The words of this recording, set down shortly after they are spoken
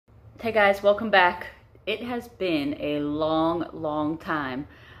Hey guys, welcome back. It has been a long time.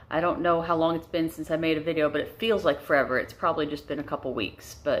 I don't know how long it's been since I made a video, but it feels like forever. It's probably just been a couple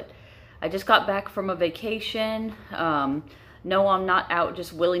weeks, but I just got back from a vacation. No, I'm not out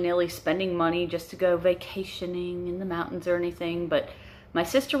just willy-nilly spending money just to go vacationing in the mountains or anything, but my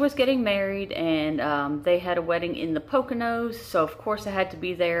sister was getting married and they had a wedding in the Poconos, so of course I had to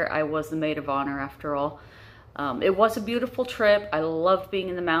be there. I was the maid of honor after all. It was a beautiful trip. I loved being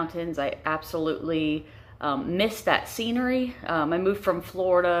in the mountains. I absolutely missed that scenery. I moved from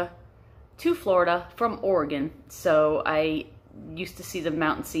Florida to Florida from Oregon, so I used to see the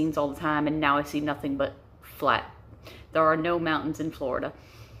mountain scenes all the time, and now I see nothing but flat. There are no mountains in Florida.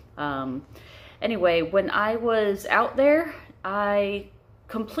 Anyway, when I was out there, I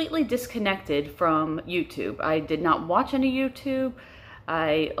completely disconnected from YouTube. I did not watch any YouTube.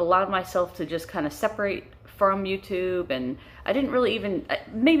 I allowed myself to just kind of separate from YouTube, and I didn't really even,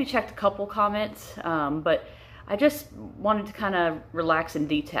 maybe checked a couple comments, but I just wanted to kind of relax and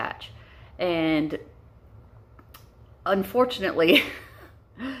detach. And unfortunately,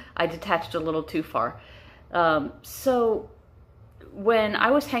 I detached a little too far. So when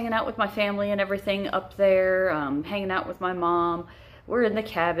I was hanging out with my family and everything up there, hanging out with my mom, we're in the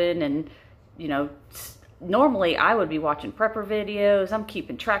cabin, and you know, normally I would be watching prepper videos. I'm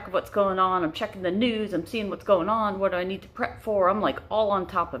keeping track of what's going on. I'm checking the news. I'm seeing what's going on. What do I need to prep for? I'm like all on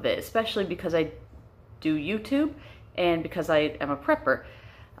top of it, especially because I do YouTube and because I am a prepper.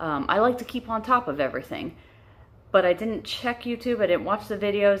 I like to keep on top of everything, but I didn't check YouTube. I didn't watch the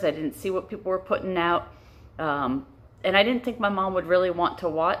videos. I didn't see what people were putting out. And I didn't think my mom would really want to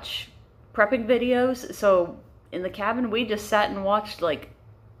watch prepping videos. So in the cabin, we just sat and watched like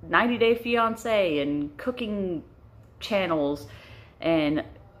 90 Day Fiance and cooking channels and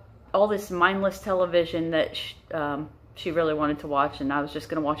all this mindless television that she really wanted to watch, and I was just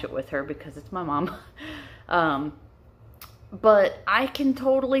going to watch it with her because it's my mom. But I can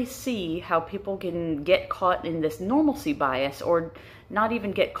totally see how people can get caught in this normalcy bias, or not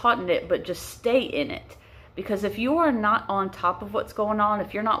even get caught in it, but just stay in it. Because if you are not on top of what's going on,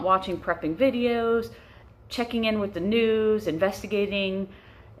 if you're not watching prepping videos, checking in with the news, investigating,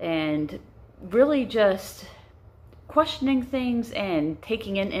 and really just questioning things and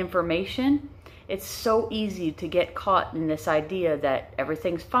taking in information, it's so easy to get caught in this idea that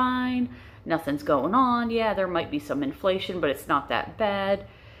everything's fine, nothing's going on. Yeah, there might be some inflation, but it's not that bad.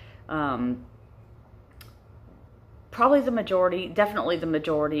 Probably the majority, definitely the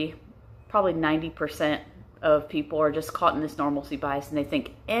majority, probably 90% of people are just caught in this normalcy bias, and they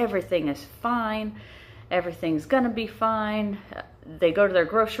think everything is fine, everything's gonna be fine. They go to their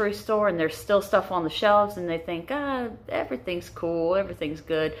grocery store and there's still stuff on the shelves, and they think, everything's cool, everything's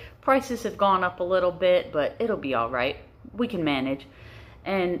good. Prices have gone up a little bit, but it'll be all right. We can manage.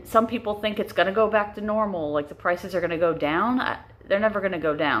 And some people think it's going to go back to normal, like the prices are going to go down. They're never going to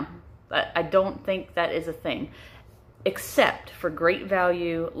go down. I don't think that is a thing, except for Great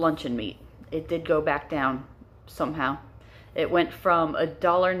Value luncheon meat. It did go back down somehow. It went from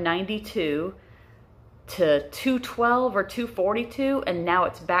 $1.92 to $2.12 or $2.42, and now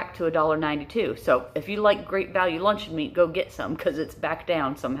it's back to $1.92. So if you like Great Value luncheon meat, go get some, because it's back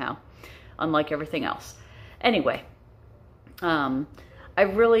down somehow, unlike everything else. Anyway, I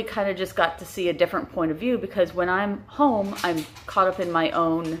really kind of just got to see a different point of view, because when I'm home, I'm caught up in my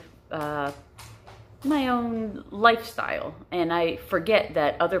own lifestyle, and I forget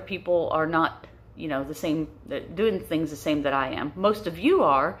that other people are not, you know, the same, doing things the same that I am. Most of you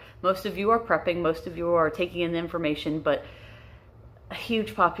are prepping, most of you are taking in the information, but a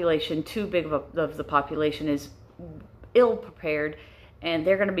huge population, too big of the population, is ill prepared, and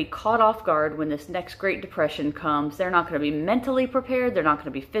they're going to be caught off guard when this next Great Depression comes. They're not going to be mentally prepared, they're not going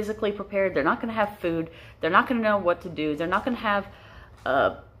to be physically prepared, they're not going to have food, they're not going to know what to do, they're not going to have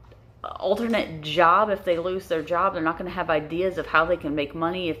alternate job if they lose their job. They're not going to have ideas of how they can make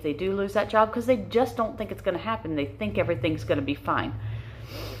money if they do lose that job, because they just don't think it's going to happen. They think everything's going to be fine.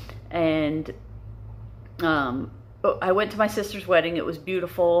 And I went to my sister's wedding. It was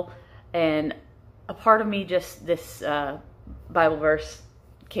beautiful, and a part of me, just this Bible verse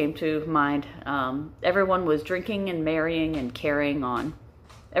came to mind. Everyone was drinking and marrying and carrying on.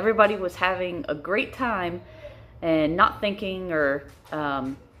 Everybody was having a great time and not thinking or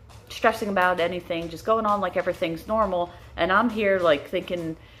stressing about anything, just going on like everything's normal. And I'm here like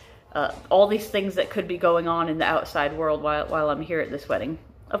thinking all these things that could be going on in the outside world while I'm here at this wedding.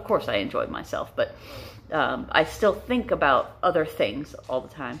 Of course I enjoyed myself, but I still think about other things all the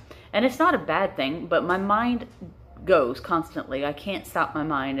time. And it's not a bad thing, but my mind goes constantly. I can't stop my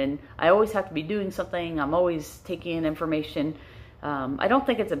mind, and I always have to be doing something. I'm always taking in information. I don't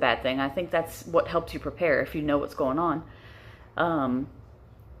think it's a bad thing. I think that's what helps you prepare if you know what's going on.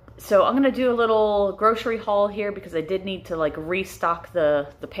 So I'm going to do a little grocery haul here because I did need to like restock the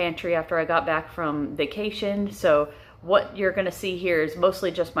pantry after I got back from vacation. So what you're going to see here is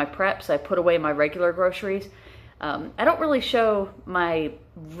mostly just my preps. I put away my regular groceries. I don't really show my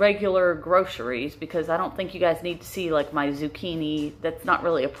regular groceries because I don't think you guys need to see like my zucchini. That's not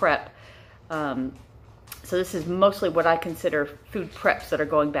really a prep. So this is mostly what I consider food preps that are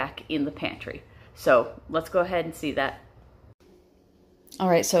going back in the pantry. So let's go ahead and see that. All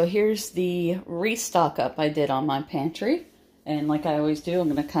right, so here's the restock up I did on my pantry. And like I always do, I'm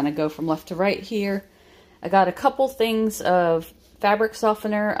going to kind of go from left to right here. I got a couple things of fabric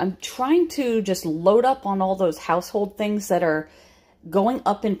softener. I'm trying to just load up on all those household things that are going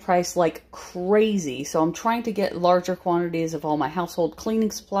up in price like crazy. So I'm trying to get larger quantities of all my household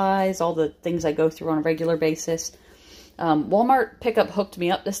cleaning supplies, all the things I go through on a regular basis. Walmart pickup hooked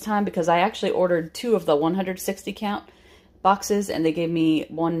me up this time because I actually ordered 2 of the 160 count boxes and they gave me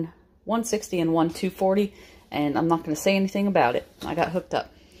one 160 and one 240, and I'm not going to say anything about it. I got hooked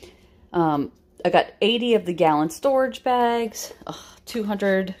up. I got 80 of the gallon storage bags,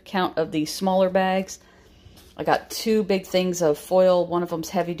 200 count of the smaller bags. I got 2 big things of foil. One of them's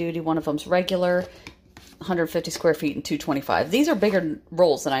heavy duty, one of them's regular, 150 square feet and 225. These are bigger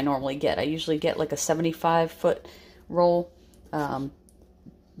rolls than I normally get. I usually get like a 75-foot roll.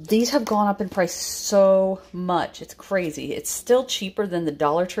 These have gone up in price so much. It's crazy. It's still cheaper than the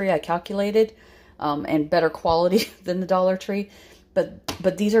Dollar Tree I calculated, and better quality than the Dollar Tree.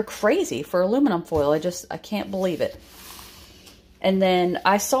 But these are crazy for aluminum foil. I can't believe it. And then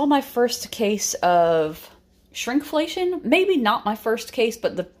I saw my first case of shrinkflation. Maybe not my first case,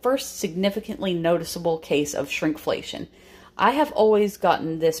 but the first significantly noticeable case of shrinkflation. I have always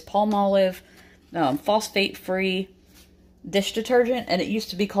gotten this Palmolive phosphate-free dish detergent, and it used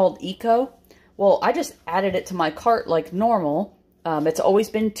to be called Eco. Well, I just added it to my cart like normal. It's always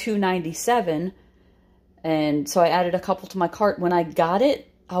been $2.97. And so I added a couple to my cart. When I got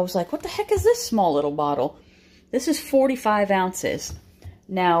it, I was like, what the heck is this small little bottle? This is 45 ounces.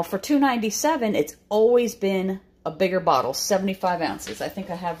 Now, for $2.97, it's always been a bigger bottle, 75 ounces. I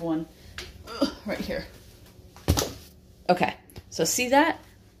think I have one right here. Okay, so see that?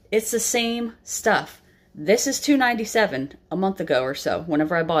 It's the same stuff. This is $2.97 a month ago or so,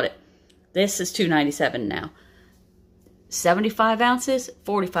 whenever I bought it. This is $2.97 now. 75 ounces,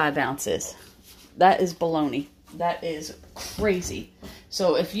 45 ounces. That is baloney. That is crazy.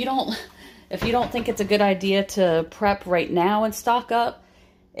 So if you don't think it's a good idea to prep right now and stock up,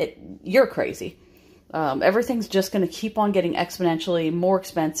 you're crazy. Everything's just going to keep on getting exponentially more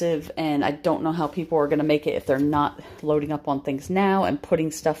expensive, and I don't know how people are going to make it if they're not loading up on things now and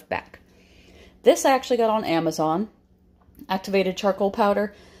putting stuff back. This I actually got on Amazon, activated charcoal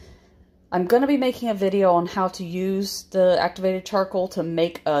powder. I'm going to be making a video on how to use the activated charcoal to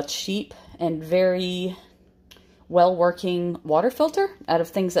make a cheap and very well-working water filter out of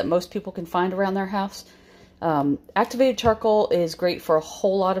things that most people can find around their house. Activated charcoal is great for a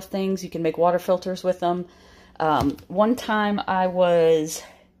whole lot of things. You can make water filters with them. One time I was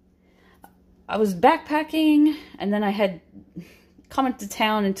backpacking, and then I had come into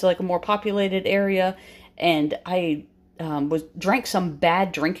town into like a more populated area, and I drank some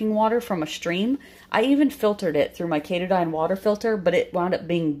bad drinking water from a stream. I even filtered it through my Katadyn water filter, but it wound up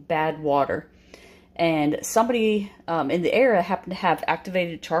being bad water. And somebody in the area happened to have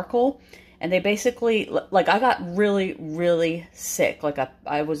activated charcoal, and they basically, like, I got really, really sick. Like,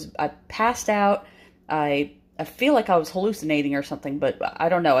 I passed out. I feel like I was hallucinating or something, but I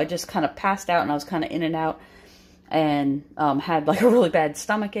don't know. I just kind of passed out, and I was kind of in and out, and had like a really bad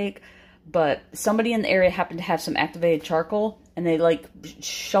stomach ache. But somebody in the area happened to have some activated charcoal, and they like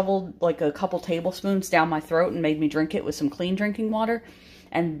shoveled like a couple tablespoons down my throat and made me drink it with some clean drinking water.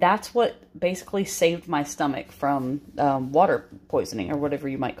 And that's what basically saved my stomach from water poisoning, or whatever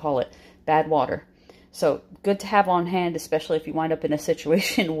you might call it, bad water. So good to have on hand, especially if you wind up in a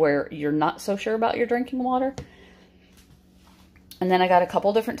situation where you're not so sure about your drinking water. And then I got a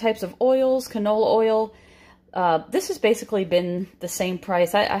couple different types of oils, canola oil. This has basically been the same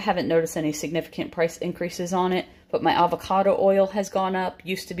price. I haven't noticed any significant price increases on it, but my avocado oil has gone up.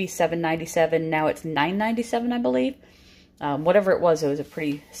 Used to be $7.97, now it's $9.97, I believe. Whatever it was a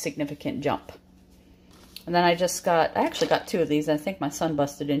pretty significant jump. And then I actually got 2 of these. I think my son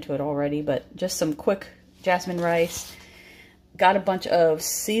busted into it already, but just some quick jasmine rice. Got a bunch of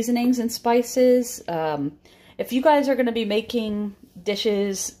seasonings and spices. If you guys are going to be making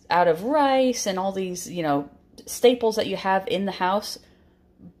dishes out of rice and all these, you know, staples that you have in the house,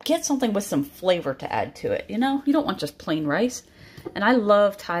 get something with some flavor to add to it, you know? You don't want just plain rice. And I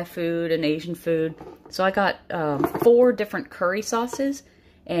love Thai food and Asian food. So I got 4 different curry sauces.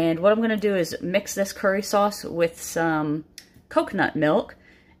 And what I'm going to do is mix this curry sauce with some coconut milk.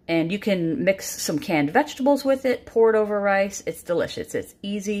 And you can mix some canned vegetables with it, pour it over rice. It's delicious. It's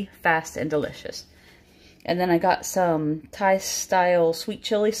easy, fast, and delicious. And then I got some Thai-style sweet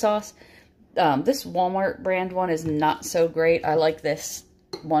chili sauce. This Walmart brand one is not so great. I like this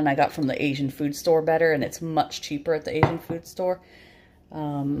one I got from the Asian food store better, and it's much cheaper at the Asian food store.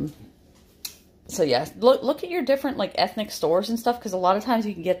 So yeah, look at your different like ethnic stores and stuff, because a lot of times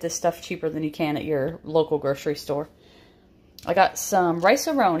you can get this stuff cheaper than you can at your local grocery store. I got some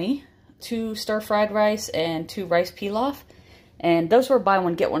rice-a-roni, 2 stir-fried rice, and 2 rice pilaf. And those were buy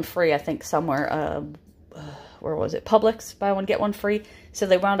one, get one free, I think, somewhere. Where was it? Publix, buy one, get one free. So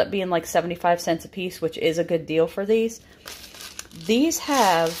they wound up being like 75 cents a piece, which is a good deal for these. These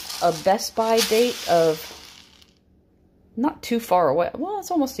have a Best Buy date of not too far away. Well,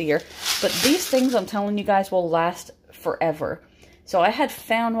 it's almost a year. But these things, I'm telling you guys, will last forever. So I had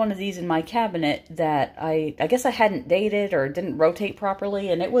found one of these in my cabinet that I guess I hadn't dated or didn't rotate properly,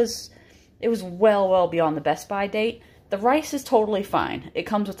 and it was well beyond the Best Buy date. The rice is totally fine. It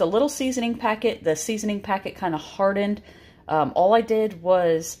comes with a little seasoning packet. The seasoning packet kind of hardened. All I did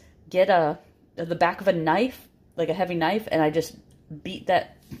was get the back of a knife, like a heavy knife, and I just beat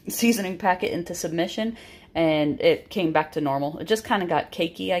that seasoning packet into submission, and it came back to normal. It just kind of got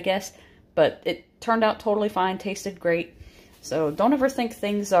cakey, I guess, but it turned out totally fine, tasted great. So don't ever think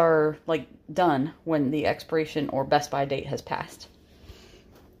things are like done when the expiration or Best Buy date has passed.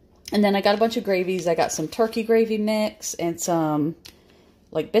 And then I got a bunch of gravies. I got some turkey gravy mix and some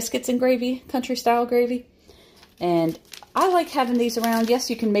like biscuits and gravy, country style gravy. And I like having these around. Yes,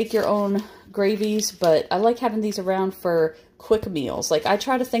 you can make your own gravies, but I like having these around for quick meals. Like I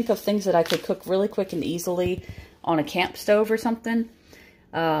try to think of things that I could cook really quick and easily on a camp stove or something.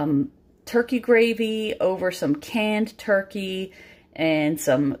 Turkey gravy over some canned turkey and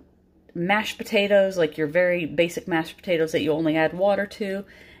some mashed potatoes, like your very basic mashed potatoes that you only add water to,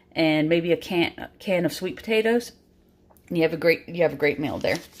 and maybe a can of sweet potatoes. And you have a great meal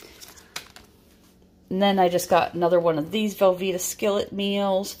there. And then I just got another one of these Velveeta skillet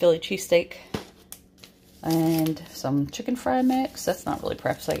meals, Philly cheesesteak, and some chicken fry mix. That's not really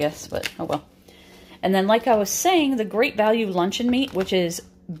preps, I guess, but oh well. And then, like I was saying, the Great Value luncheon meat, which is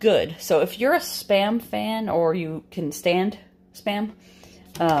good. So if you're a Spam fan or you can stand Spam,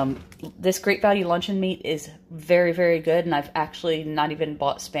 this Great Value luncheon meat is very, very good. And I've actually not even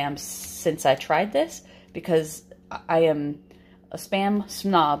bought Spam since I tried this, because I am a Spam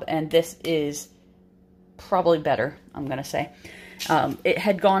snob, and this is probably better, I'm going to say. It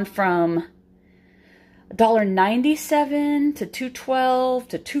had gone from $1.97 to $2.12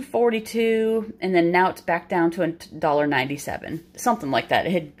 to $2.42, and then now it's back down to $1.97, something like that.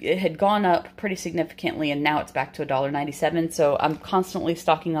 It had gone up pretty significantly, and now it's back to $1.97. So I'm constantly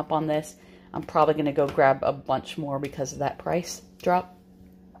stocking up on this. I'm probably going to go grab a bunch more because of that price drop.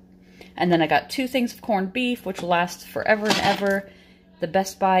 And then I got 2 things of corned beef, which lasts forever and ever. The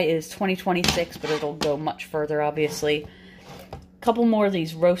Best Buy is 2026, but it'll go much further, obviously. A couple more of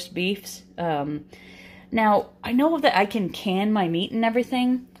these roast beefs. Now, I know that I can my meat and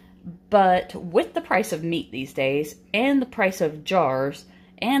everything, but with the price of meat these days, and the price of jars,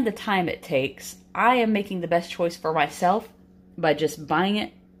 and the time it takes, I am making the best choice for myself by just buying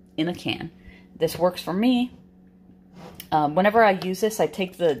it in a can. This works for me. Whenever I use this, I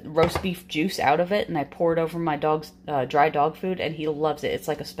take the roast beef juice out of it, and I pour it over my dog's dry dog food, and he loves it. It's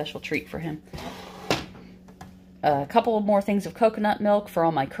like a special treat for him. A couple more things of coconut milk for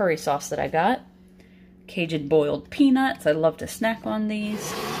all my curry sauce that I got. Cajun boiled peanuts. I love to snack on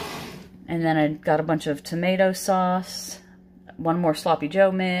these. And then I got a bunch of tomato sauce, one more Sloppy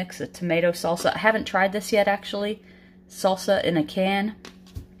Joe mix, a tomato salsa. I haven't tried this yet, actually. Salsa in a can.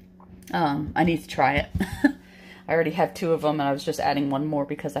 I need to try it. I already have 2 of them, and I was just adding one more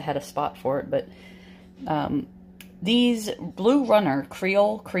because I had a spot for it. But these Blue Runner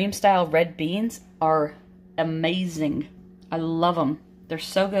Creole cream style red beans are amazing. I love them. They're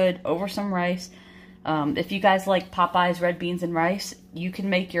so good over some rice. If you guys like Popeye's red beans and rice, you can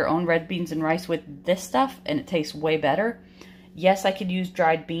make your own red beans and rice with this stuff, and it tastes way better. Yes, I could use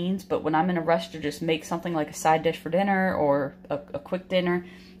dried beans, but when I'm in a rush to just make something like a side dish for dinner or a quick dinner,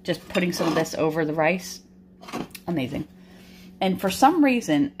 just putting some of this over the rice, amazing. And for some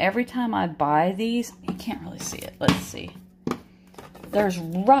reason, every time I buy these, you can't really see it. Let's see. There's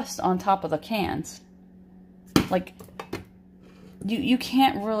rust on top of the cans. Like, you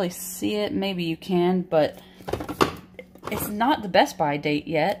can't really see it. Maybe you can, but it's not the best by date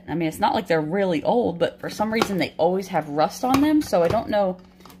yet. I mean, it's not like they're really old, but for some reason they always have rust on them. So I don't know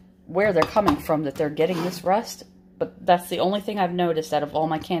where they're coming from that they're getting this rust. But that's the only thing I've noticed out of all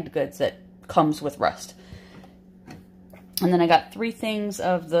my canned goods that comes with rust. And then I got 3 things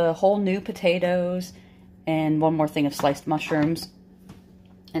of the whole new potatoes and 1 more thing of sliced mushrooms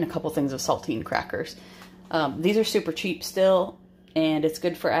and a couple things of saltine crackers. These are super cheap still, and it's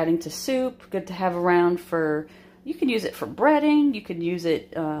good for adding to soup, good to have around for, you can use it for breading, you can use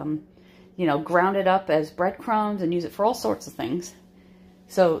it, you know, ground it up as breadcrumbs and use it for all sorts of things.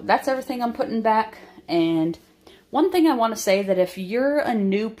 So that's everything I'm putting back. And one thing I want to say, that if you're a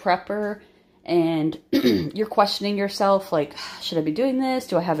new prepper and you're questioning yourself, like, should I be doing this?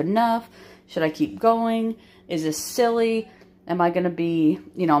 Do I have enough? Should I keep going? Is this silly? Am I going to be,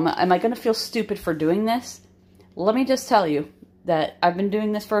 you know, am I going to feel stupid for doing this? Let me just tell you that I've been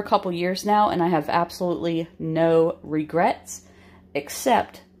doing this for a couple years now, and I have absolutely no regrets,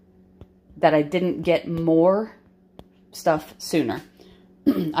 except that I didn't get more stuff sooner.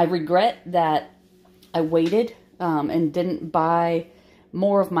 I regret that I waited and didn't buy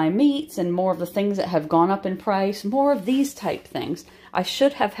more of my meats and more of the things that have gone up in price, more of these type things. I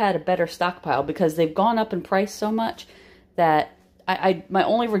should have had a better stockpile because they've gone up in price so much that my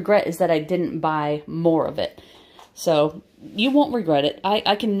only regret is that I didn't buy more of it. So you won't regret it.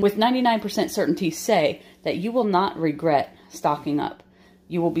 I can with 99% certainty say that you will not regret stocking up.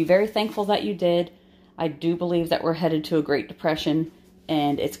 You will be very thankful that you did. I do believe that we're headed to a Great Depression,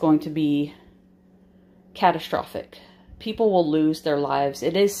 and it's going to be catastrophic. People will lose their lives.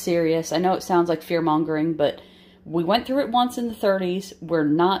 It is serious. I know it sounds like fear-mongering, but we went through it once in the 30s. We're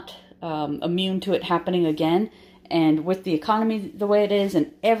not immune to it happening again. And with the economy the way it is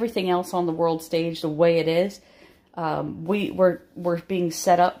and everything else on the world stage the way it is, we're being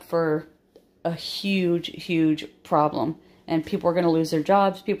set up for a huge, huge problem. And people are going to lose their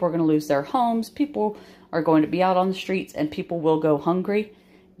jobs. People are going to lose their homes. People are going to be out on the streets, and people will go hungry.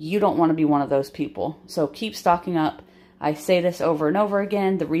 You don't want to be one of those people. So keep stocking up. I say this over and over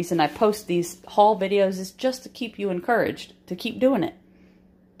again. The reason I post these haul videos is just to keep you encouraged to keep doing it.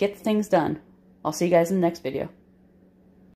 Get the things done. I'll see you guys in the next video.